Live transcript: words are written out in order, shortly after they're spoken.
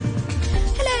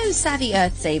Hello savvy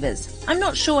Earth savers. I'm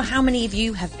not sure how many of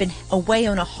you have been away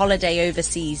on a holiday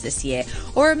overseas this year,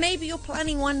 or maybe you're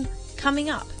planning one coming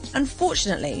up.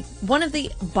 Unfortunately, one of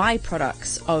the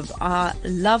byproducts of our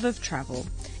love of travel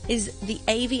is the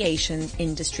aviation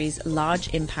industry's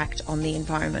large impact on the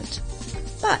environment.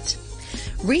 But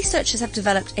researchers have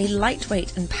developed a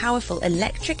lightweight and powerful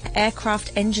electric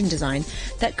aircraft engine design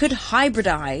that could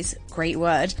hybridize, great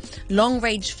word,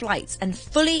 long-range flights and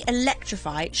fully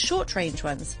electrify short-range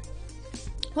ones.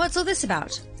 What's all this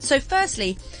about? So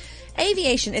firstly,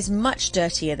 aviation is much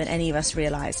dirtier than any of us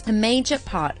realise. A major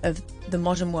part of the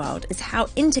modern world is how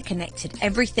interconnected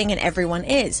everything and everyone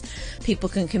is. People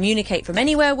can communicate from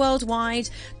anywhere worldwide,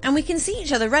 and we can see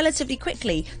each other relatively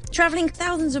quickly, travelling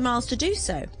thousands of miles to do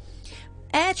so.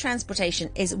 Air transportation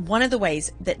is one of the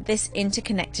ways that this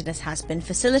interconnectedness has been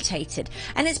facilitated,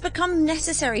 and it's become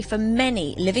necessary for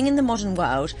many living in the modern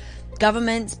world.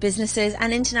 Governments, businesses,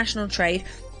 and international trade,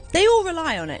 they all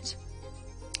rely on it.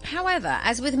 However,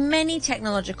 as with many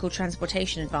technological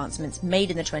transportation advancements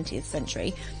made in the 20th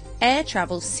century, air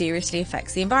travel seriously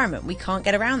affects the environment. We can't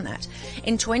get around that.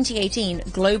 In 2018,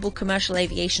 global commercial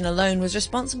aviation alone was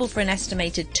responsible for an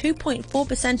estimated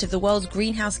 2.4% of the world's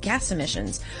greenhouse gas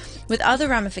emissions, with other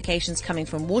ramifications coming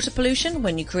from water pollution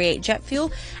when you create jet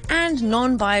fuel and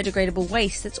non-biodegradable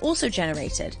waste that's also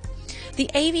generated. The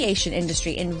aviation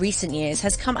industry in recent years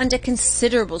has come under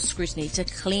considerable scrutiny to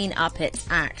clean up its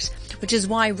act, which is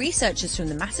why researchers from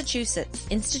the Massachusetts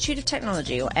Institute of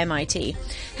Technology, or MIT,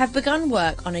 have begun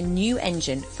work on a new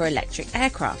engine for electric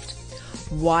aircraft.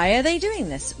 Why are they doing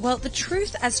this? Well, the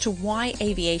truth as to why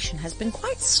aviation has been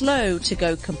quite slow to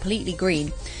go completely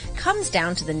green comes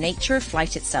down to the nature of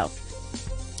flight itself.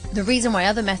 The reason why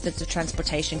other methods of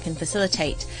transportation can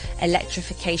facilitate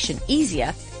electrification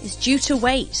easier is due to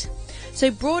weight. So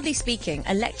broadly speaking,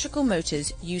 electrical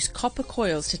motors use copper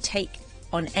coils to take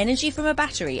on energy from a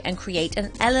battery and create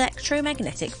an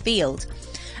electromagnetic field.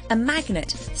 A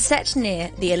magnet set near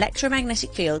the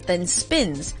electromagnetic field then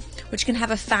spins, which can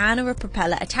have a fan or a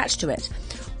propeller attached to it.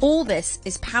 All this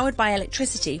is powered by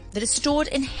electricity that is stored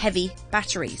in heavy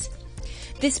batteries.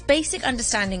 This basic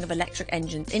understanding of electric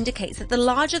engines indicates that the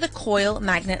larger the coil,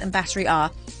 magnet and battery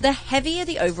are, the heavier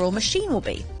the overall machine will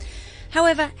be.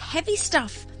 However, heavy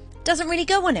stuff doesn't really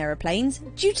go on aeroplanes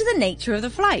due to the nature of the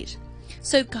flight.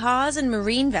 So cars and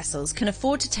marine vessels can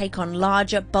afford to take on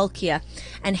larger, bulkier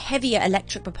and heavier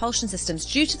electric propulsion systems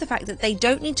due to the fact that they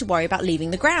don't need to worry about leaving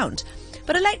the ground.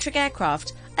 But electric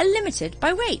aircraft are limited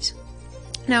by weight.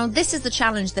 Now, this is the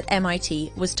challenge that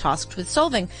MIT was tasked with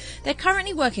solving. They're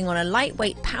currently working on a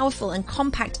lightweight, powerful and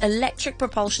compact electric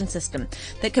propulsion system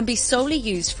that can be solely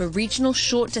used for regional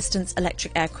short-distance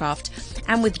electric aircraft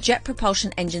and with jet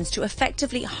propulsion engines to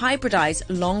effectively hybridize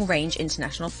long-range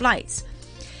international flights.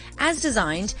 As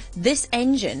designed, this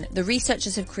engine the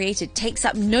researchers have created takes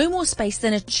up no more space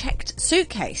than a checked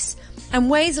suitcase and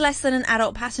weighs less than an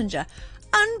adult passenger.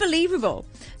 Unbelievable!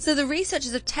 So the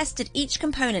researchers have tested each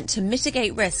component to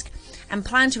mitigate risk and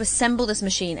plan to assemble this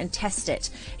machine and test it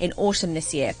in autumn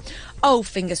this year. Oh,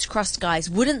 fingers crossed, guys.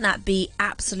 Wouldn't that be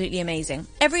absolutely amazing?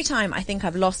 Every time I think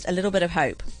I've lost a little bit of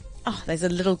hope. Oh, there's a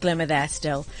little glimmer there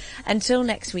still. Until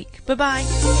next week.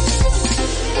 Bye-bye.